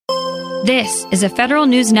This is a Federal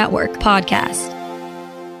News Network podcast.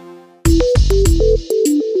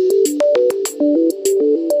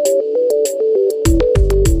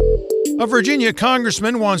 A Virginia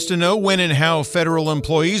congressman wants to know when and how federal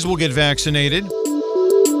employees will get vaccinated.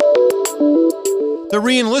 The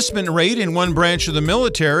re-enlistment rate in one branch of the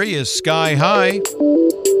military is sky high.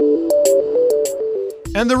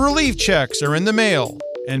 And the relief checks are in the mail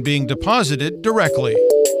and being deposited directly.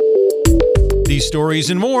 These stories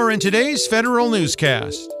and more in today's Federal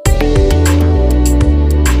Newscast.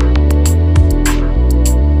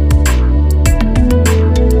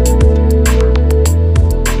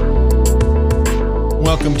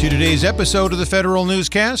 Welcome to today's episode of the Federal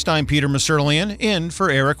Newscast. I'm Peter Musurlian, in for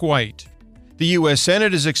Eric White. The U.S.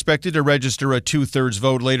 Senate is expected to register a two-thirds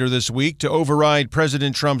vote later this week to override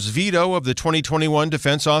President Trump's veto of the 2021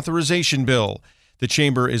 Defense Authorization Bill. The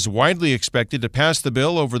chamber is widely expected to pass the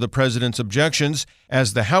bill over the president's objections,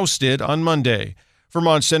 as the House did on Monday.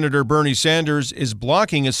 Vermont Senator Bernie Sanders is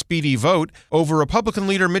blocking a speedy vote over Republican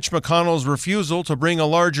leader Mitch McConnell's refusal to bring a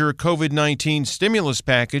larger COVID-19 stimulus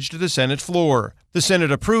package to the Senate floor. The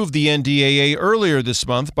Senate approved the NDAA earlier this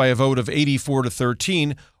month by a vote of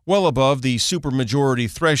 84-13, well above the supermajority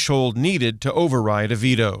threshold needed to override a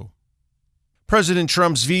veto. President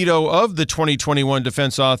Trump's veto of the 2021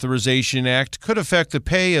 Defense Authorization Act could affect the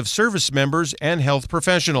pay of service members and health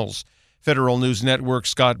professionals. Federal News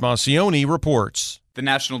Network's Scott Maucione reports. The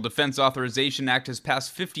National Defense Authorization Act has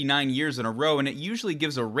passed 59 years in a row, and it usually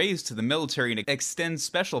gives a raise to the military and extends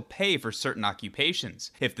special pay for certain occupations.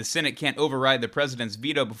 If the Senate can't override the president's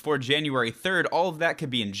veto before January 3rd, all of that could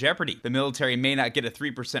be in jeopardy. The military may not get a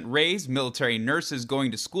 3% raise, military nurses going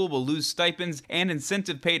to school will lose stipends, and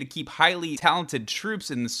incentive pay to keep highly talented troops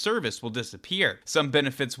in the service will disappear. Some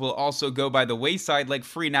benefits will also go by the wayside, like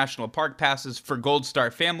free national park passes for Gold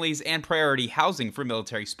Star families and priority housing for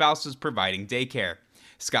military spouses providing daycare.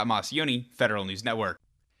 Scott Maucione, Federal News Network.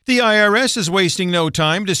 The IRS is wasting no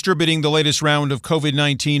time distributing the latest round of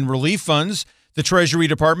COVID-19 relief funds. The Treasury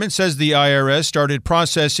Department says the IRS started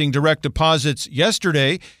processing direct deposits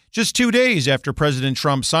yesterday, just 2 days after President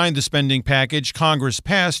Trump signed the spending package Congress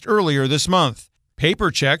passed earlier this month.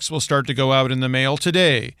 Paper checks will start to go out in the mail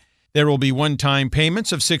today. There will be one-time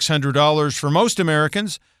payments of $600 for most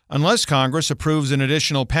Americans, unless Congress approves an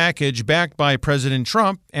additional package backed by President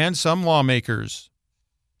Trump and some lawmakers.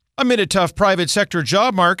 Amid a tough private sector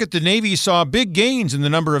job market, the Navy saw big gains in the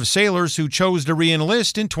number of sailors who chose to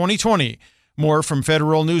re-enlist in 2020. More from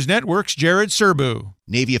Federal News Network's Jared Serbu.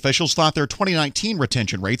 Navy officials thought their 2019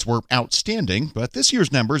 retention rates were outstanding, but this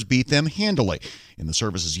year's numbers beat them handily. In the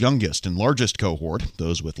service's youngest and largest cohort,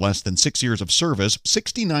 those with less than 6 years of service,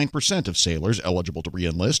 69% of sailors eligible to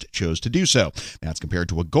re-enlist chose to do so. That's compared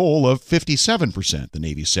to a goal of 57% the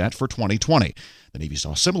Navy set for 2020. The Navy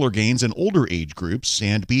saw similar gains in older age groups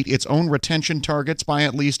and beat its own retention targets by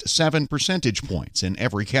at least 7 percentage points in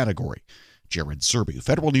every category. Jared Serbu,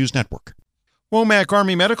 Federal News Network. Womack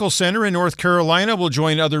Army Medical Center in North Carolina will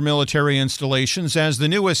join other military installations as the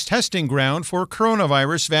newest testing ground for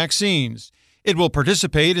coronavirus vaccines. It will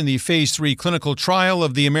participate in the Phase 3 clinical trial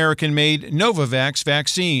of the American-made Novavax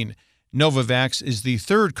vaccine. Novavax is the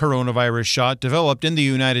third coronavirus shot developed in the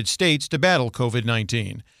United States to battle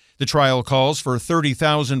COVID-19. The trial calls for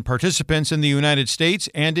 30,000 participants in the United States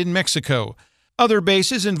and in Mexico. Other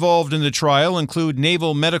bases involved in the trial include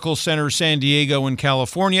Naval Medical Center San Diego in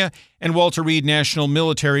California and Walter Reed National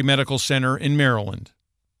Military Medical Center in Maryland.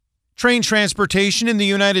 Train transportation in the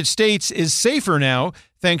United States is safer now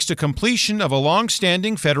thanks to completion of a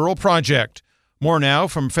long-standing federal project. More now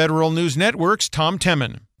from Federal News Network's Tom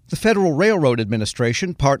Temin. The Federal Railroad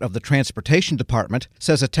Administration, part of the Transportation Department,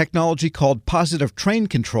 says a technology called Positive Train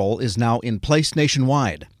Control is now in place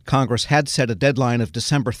nationwide. Congress had set a deadline of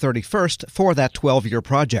December 31st for that 12-year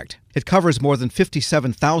project. It covers more than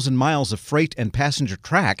 57,000 miles of freight and passenger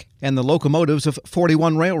track and the locomotives of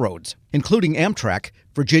 41 railroads, including Amtrak,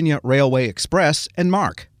 Virginia Railway Express, and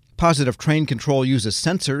MARC. Positive Train Control uses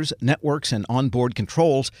sensors, networks, and onboard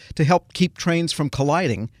controls to help keep trains from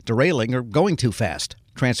colliding, derailing, or going too fast.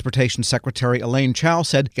 Transportation Secretary Elaine Chao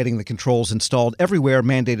said getting the controls installed everywhere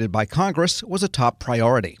mandated by Congress was a top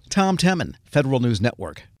priority. Tom Temin, Federal News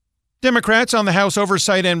Network. Democrats on the House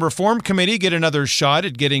Oversight and Reform Committee get another shot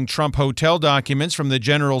at getting Trump hotel documents from the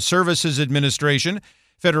General Services Administration.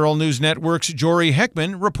 Federal News Network's Jory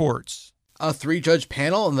Heckman reports. A 3-judge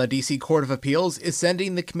panel in the D.C. Court of Appeals is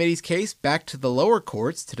sending the committee's case back to the lower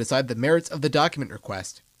courts to decide the merits of the document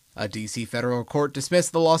request. A D.C. federal court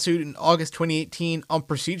dismissed the lawsuit in August 2018 on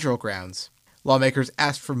procedural grounds. Lawmakers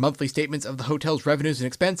asked for monthly statements of the hotel's revenues and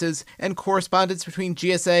expenses and correspondence between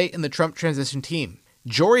GSA and the Trump transition team.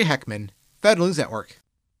 Jory Heckman, Federal News Network.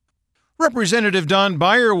 Representative Don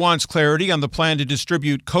Beyer wants clarity on the plan to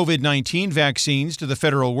distribute COVID-19 vaccines to the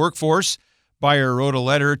federal workforce. Beyer wrote a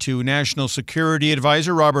letter to National Security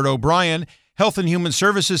Advisor Robert O'Brien, Health and Human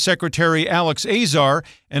Services Secretary Alex Azar,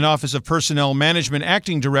 and Office of Personnel Management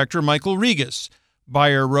Acting Director Michael Regas.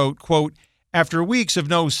 Beyer wrote, quote, "After weeks of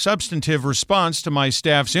no substantive response to my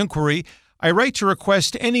staff's inquiry, I write to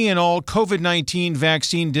request any and all COVID-19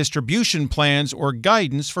 vaccine distribution plans or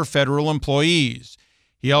guidance for federal employees."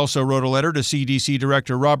 He also wrote a letter to CDC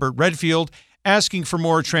Director Robert Redfield asking for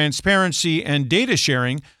more transparency and data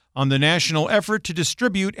sharing on the national effort to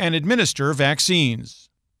distribute and administer vaccines.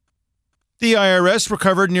 The IRS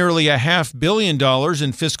recovered nearly $500 million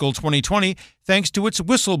in fiscal 2020 thanks to its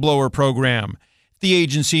whistleblower program. The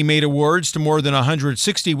agency made awards to more than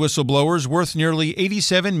 160 whistleblowers worth nearly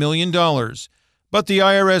 $87 million. But the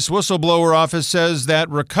IRS Whistleblower Office says that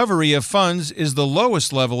recovery of funds is the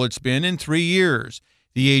lowest level it's been in 3 years.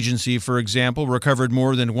 The agency, for example, recovered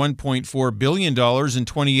more than $1.4 billion in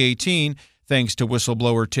 2018 thanks to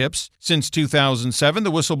whistleblower tips. Since 2007,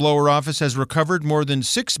 the Whistleblower Office has recovered more than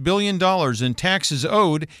 $6 billion in taxes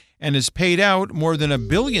owed and has paid out more than $1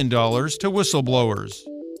 billion to whistleblowers.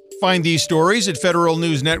 Find these stories at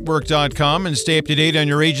federalnewsnetwork.com and stay up to date on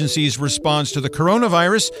your agency's response to the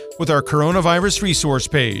coronavirus with our coronavirus resource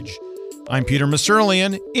page. I'm Peter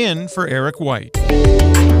Muserlian, in for Eric White.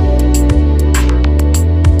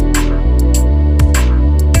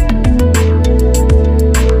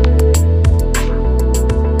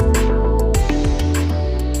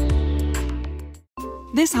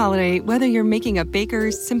 This holiday, whether you're making a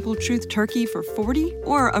Baker's Simple Truth turkey for 40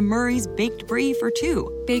 or a Murray's Baked Brie for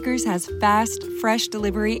 2, Baker's has fast, fresh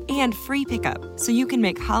delivery and free pickup, so you can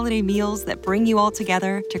make holiday meals that bring you all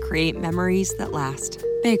together to create memories that last.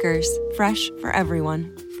 Baker's, fresh for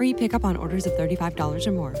everyone. Free pickup on orders of $35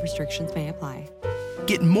 or more. Restrictions may apply.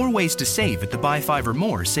 Get more ways to save at the Buy 5 or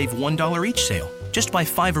More Save $1 each sale. Just buy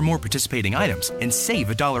 5 or more participating items and save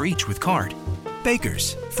 $1 each with card.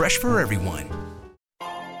 Baker's, fresh for everyone.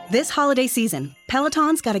 This holiday season,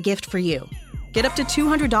 Peloton's got a gift for you. Get up to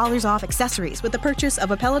 $200 off accessories with the purchase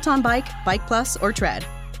of a Peloton bike, Bike Plus, or Tread.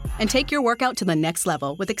 And take your workout to the next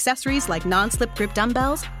level with accessories like non-slip grip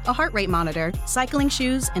dumbbells, a heart rate monitor, cycling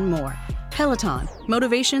shoes, and more. Peloton,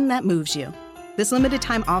 motivation that moves you. This limited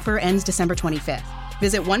time offer ends December 25th.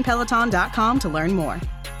 Visit onepeloton.com to learn more.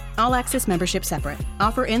 All access membership separate.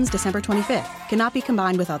 Offer ends December 25th. Cannot be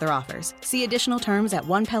combined with other offers. See additional terms at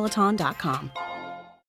onepeloton.com.